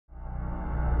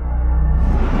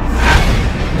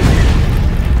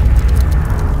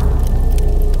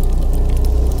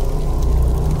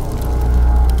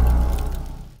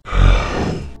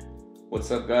What's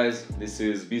up guys, this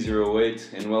is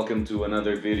B08 and welcome to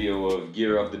another video of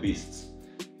Gear of the Beasts.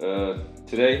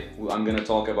 Today I'm gonna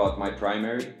talk about my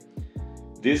primary.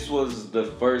 This was the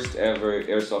first ever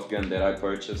airsoft gun that I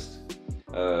purchased.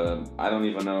 I don't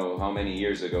even know how many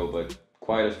years ago, but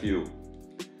quite a few.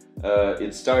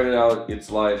 It started out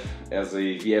its life as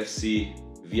a VFC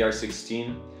VR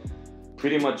 16,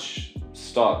 pretty much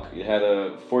stock. It had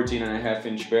a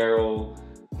 14.5-inch barrel,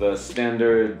 the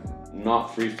standard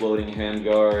not free-floating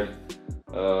handguard,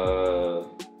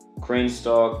 crane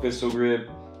stock, pistol grip.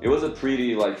 It was a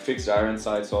pretty fixed iron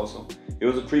sights also. It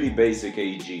was a pretty basic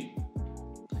AEG.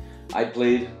 I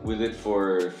played with it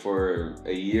for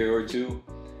a year or two,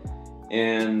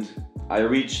 and I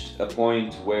reached a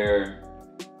point where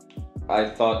I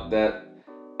thought that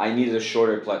I needed a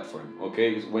shorter platform.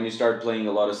 Okay, when you start playing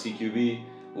a lot of CQB,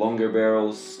 longer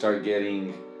barrels start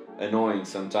getting annoying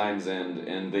sometimes,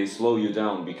 and they slow you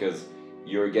down because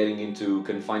you're getting into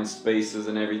confined spaces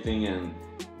and everything, and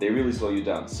they really slow you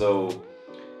down. So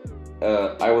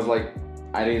I was like,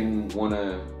 I didn't want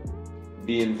to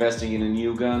be investing in a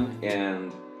new gun,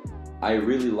 and I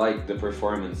really liked the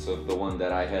performance of the one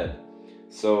that I had.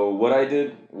 So what I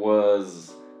did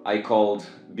was I called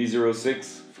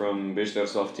B06 from BESTA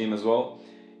Airsoft team as well,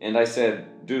 and I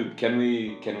said, dude, can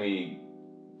we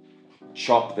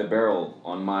chop the barrel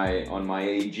on my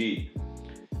AEG?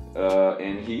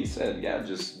 And he said, yeah,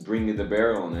 just bring me the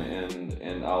barrel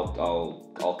and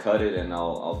I'll cut it and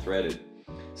I'll thread it.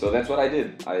 So that's what I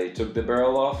did. I took the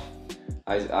barrel off,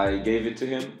 I gave it to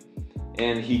him,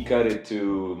 and he cut it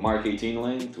to Mark 18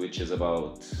 length, which is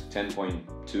about 10.2,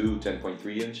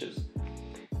 10.3 inches,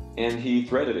 and he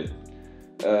threaded it.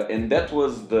 And that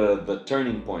was the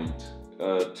turning point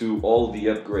to all the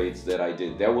upgrades that I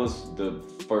did. That was the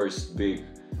first big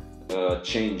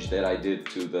change that I did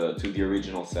to the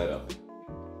original setup.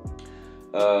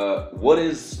 What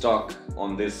is stock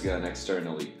on this gun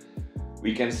externally?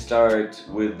 We can start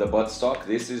with the butt stock.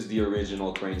 This is the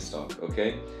original crane stock,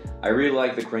 okay? I really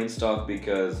like the crane stock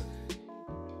because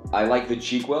I like the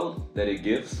cheek weld that it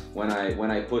gives when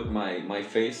I put my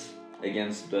face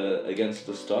against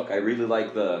the stock. I really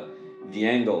like the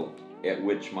angle at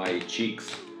which my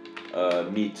cheeks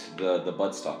meet the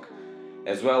buttstock,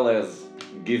 as well as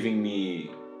giving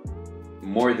me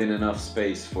more than enough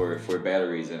space for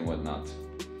batteries and whatnot.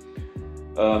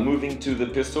 Moving to the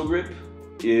pistol grip,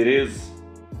 it is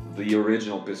the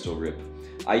original pistol grip.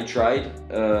 I tried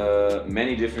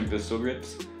many different pistol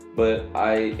grips, but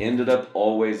I ended up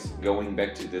always going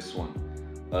back to this one.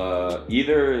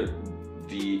 Either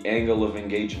the angle of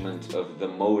engagement of the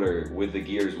motor with the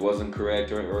gears wasn't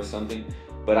correct or something,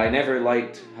 but I never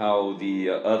liked how the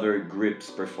other grips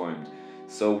performed.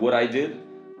 So what I did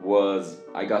was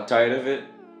I got tired of it.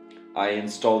 I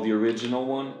installed the original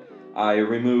one. I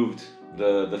removed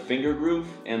the finger groove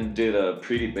and did a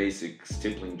pretty basic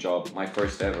stippling job, my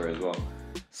first ever as well.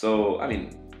 So I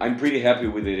mean, I'm pretty happy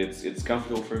with it. It's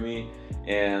comfortable for me,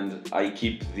 and I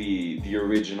keep the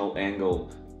original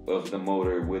angle of the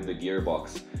motor with the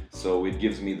gearbox, so it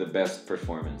gives me the best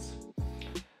performance.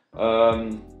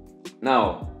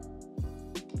 Now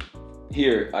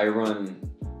here I run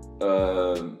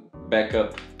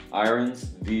backup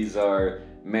irons. These are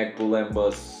Magpul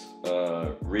Bus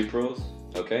Repros,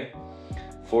 okay,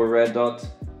 for red dot.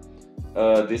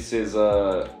 This is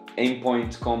a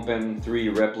Aimpoint Compen 3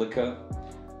 replica.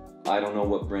 I don't know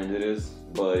what brand it is,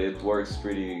 but it works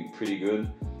pretty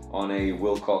good on a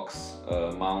Wilcox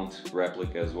mount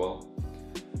replica as well.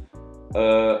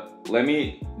 Let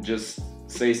me just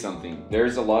say something.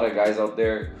 There's a lot of guys out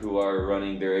there who are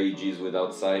running their AEGs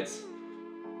without sights.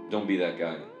 Don't be that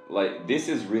guy. Like, this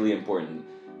is really important.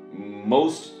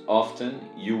 Most often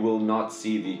you will not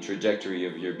see the trajectory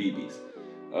of your BBs.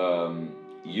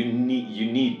 You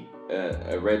need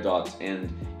a red dot,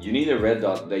 and you need a red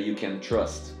dot that you can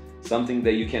trust. Something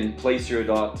that you can place your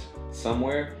dot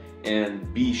somewhere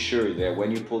and be sure that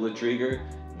when you pull the trigger,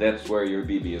 that's where your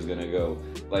BB is gonna go.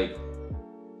 Like,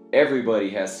 everybody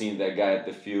has seen that guy at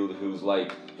the field who's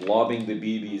like lobbing the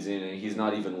BBs in and he's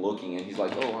not even looking, and he's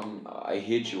like, oh, I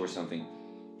hit you or something.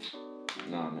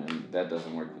 No man, that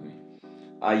doesn't work with me.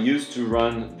 I used to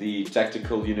run the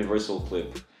Tactical Universal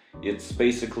Clip. It's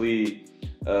basically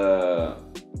a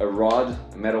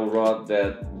metal rod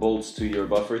that bolts to your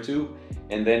buffer tube,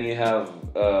 and then you have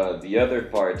the other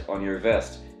part on your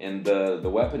vest, and the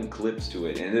weapon clips to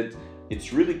it, and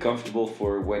it's really comfortable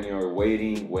for when you're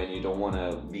waiting, when you don't want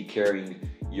to be carrying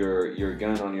your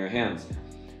gun on your hands.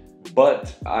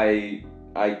 But I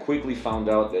quickly found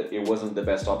out that it wasn't the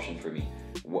best option for me.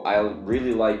 I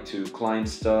really like to climb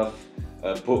stuff,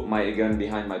 put my gun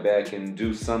behind my back and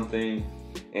do something,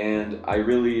 and I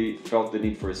really felt the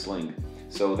need for a sling.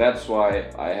 So that's why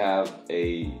I have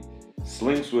a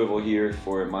sling swivel here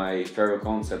for my Ferro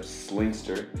Concepts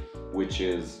Slingster, which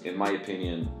is, in my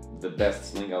opinion, the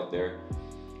best sling out there.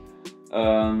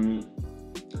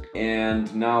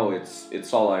 And now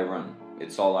it's all I run.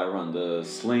 It's all I run. The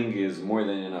sling is more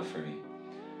than enough for me.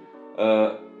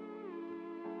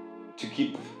 To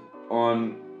keep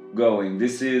on going,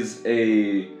 this is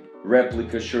a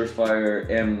replica Surefire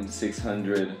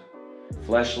M600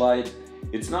 flashlight.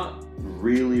 It's not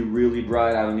really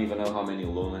bright. I don't even know how many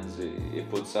lumens it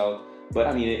puts out, but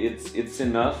I mean it's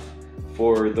enough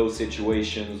for those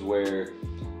situations where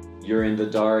you're in the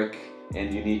dark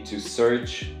and you need to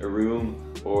search a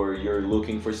room, or you're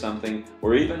looking for something,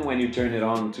 or even when you turn it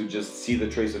on to just see the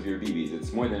trace of your BBs.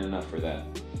 It's more than enough for that.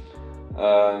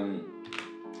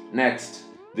 Next,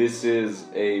 this is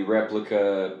a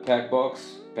replica pack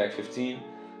box, pack 15.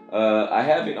 I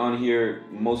have it on here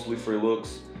mostly for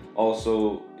looks.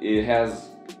 Also, it has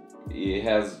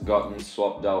gotten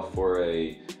swapped out for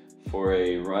a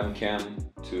run cam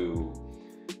to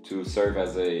serve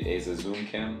as a zoom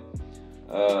cam.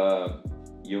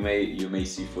 You may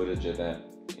see footage of that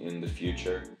in the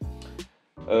future.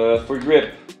 For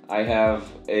grip, I have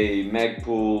a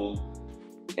Magpul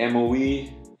MOE,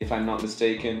 if I'm not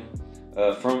mistaken.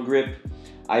 Front grip,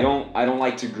 I don't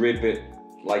like to grip it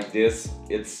like this.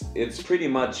 It's pretty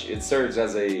much, it serves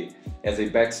as a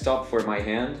backstop for my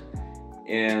hand,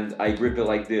 and I grip it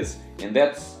like this, and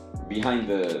that's behind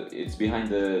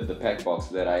the pack box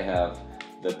that I have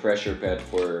the pressure pad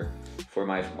for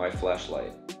my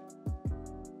flashlight.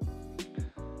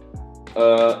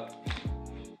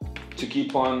 To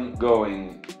keep on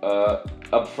going,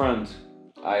 up front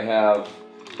I have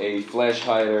a flash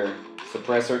hider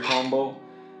suppressor combo.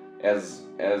 As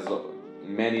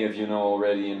many of you know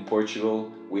already, in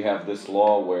Portugal we have this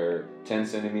law where 10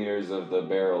 centimeters of the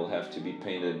barrel have to be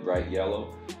painted bright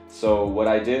yellow. So what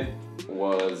I did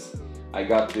was I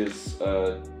got this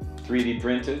 3D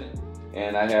printed,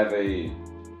 and I have a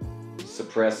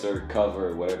suppressor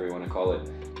cover, whatever you want to call it,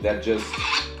 that just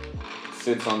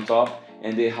sits on top,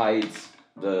 and it hides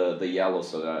the yellow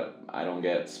so that I don't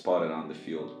get spotted on the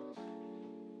field.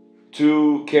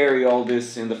 To carry all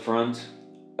this in the front,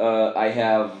 I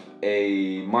have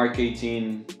a Mark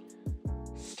 18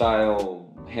 style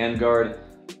handguard.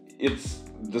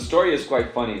 The story is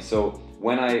quite funny. So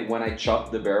when I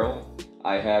chopped the barrel,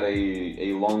 I had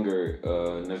a longer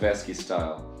Noveski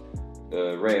style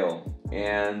rail,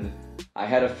 and I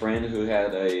had a friend who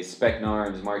had a Specna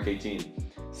Arms Mark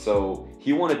 18, so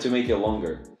he wanted to make it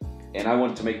longer, and I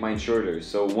wanted to make mine shorter.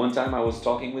 So one time I was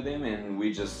talking with him, and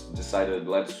we just decided,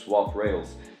 let's swap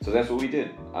rails. So that's what we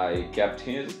did. I kept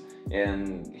his,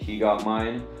 and he got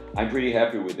mine. I'm pretty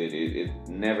happy with it. It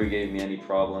never gave me any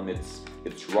problem.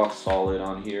 It's rock solid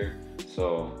on here.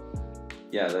 So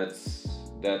yeah, that's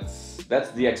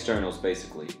the externals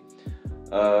basically.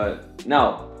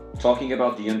 Now, talking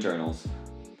about the internals.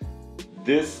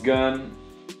 This gun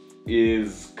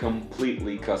is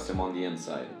completely custom on the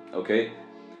inside, okay?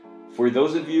 For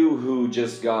those of you who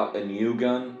just got a new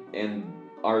gun and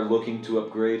are looking to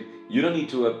upgrade, you don't need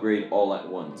to upgrade all at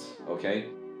once, okay?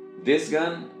 This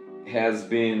gun has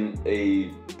been a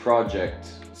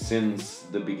project since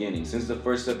the beginning. Since the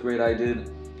first upgrade I did,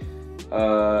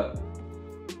 I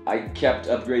kept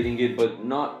upgrading it, but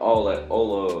not all at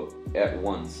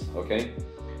once, okay?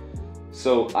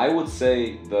 So I would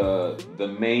say the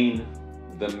main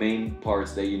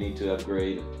parts that you need to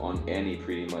upgrade on any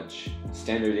pretty much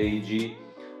standard AEG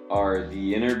are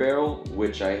the inner barrel,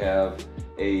 which I have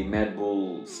a Mad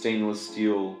Bull stainless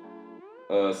steel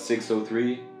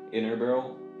 603 inner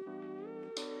barrel.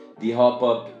 The hop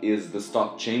up is the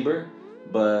stock chamber,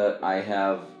 but I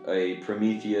have a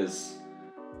Prometheus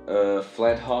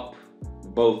flat hop,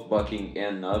 both bucking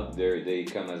and nub. They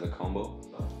come as a combo.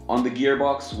 On the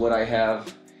gearbox, what I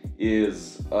have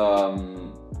is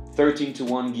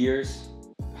 13:1 gears,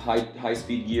 high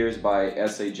speed gears by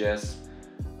SHS.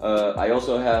 I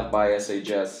also have by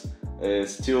SHS a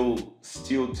steel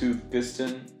tooth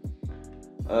piston.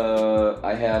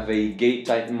 I have a Gate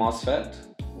Titan MOSFET,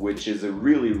 which is a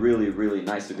really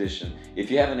nice addition. If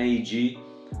you have an AEG,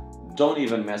 don't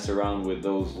even mess around with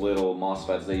those little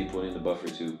MOSFETs that you put in the buffer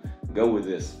tube. Go with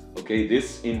this, okay?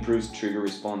 This improves trigger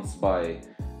response by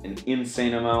an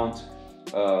insane amount.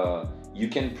 You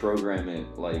can program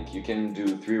it, like you can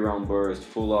do 3-round burst,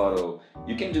 full auto.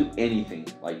 You can do anything.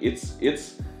 Like it's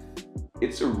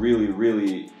a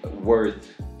really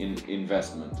worth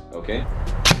investment, okay?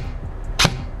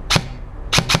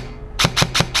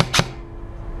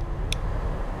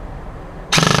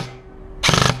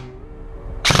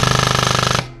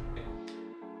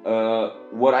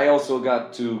 what I also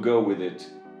got to go with it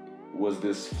was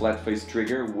this flat face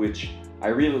trigger, which I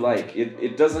really like.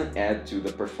 It doesn't add to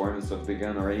the performance of the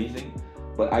gun or anything,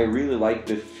 but I really like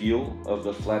the feel of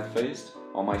the flat face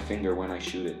on my finger when I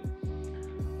shoot it.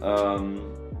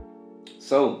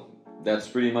 So that's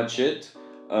pretty much it.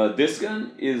 This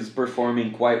gun is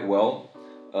performing quite well.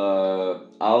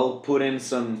 I'll put in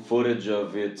some footage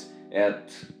of it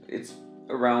it's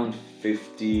around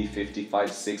 50,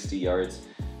 55, 60 yards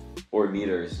or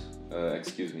meters,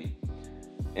 excuse me.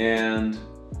 And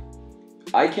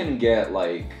I can get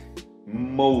like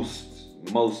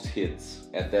most hits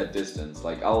at that distance.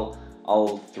 Like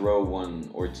I'll throw one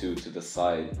or two to the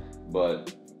side,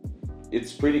 but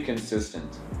it's pretty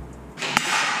consistent.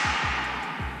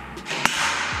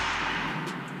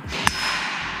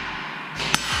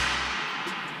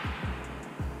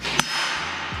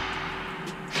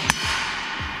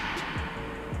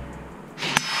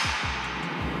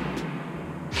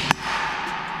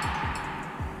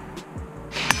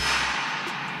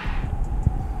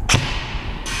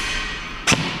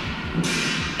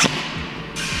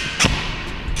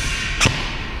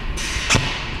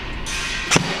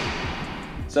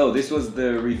 So this was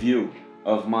the review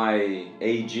of my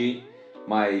AG,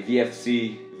 my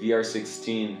VFC VR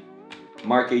 16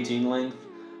 Mark 18 length.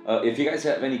 If you guys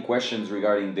have any questions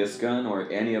regarding this gun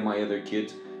or any of my other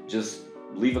kit, just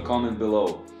leave a comment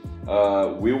below.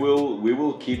 We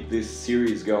will keep this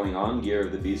series going on, Gear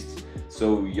of the Beast,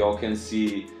 so y'all can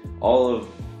see all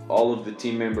of the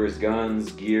team members'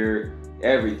 guns, gear,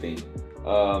 everything.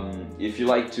 If you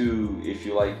like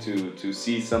to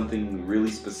see something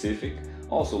really specific,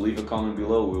 also leave a comment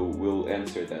below. We'll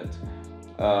answer that.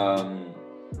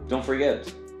 Don't forget,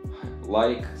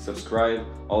 like, subscribe,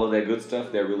 all of that good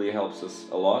stuff. That really helps us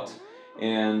a lot.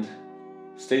 And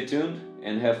stay tuned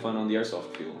and have fun on the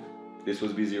airsoft field. This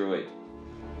was B08.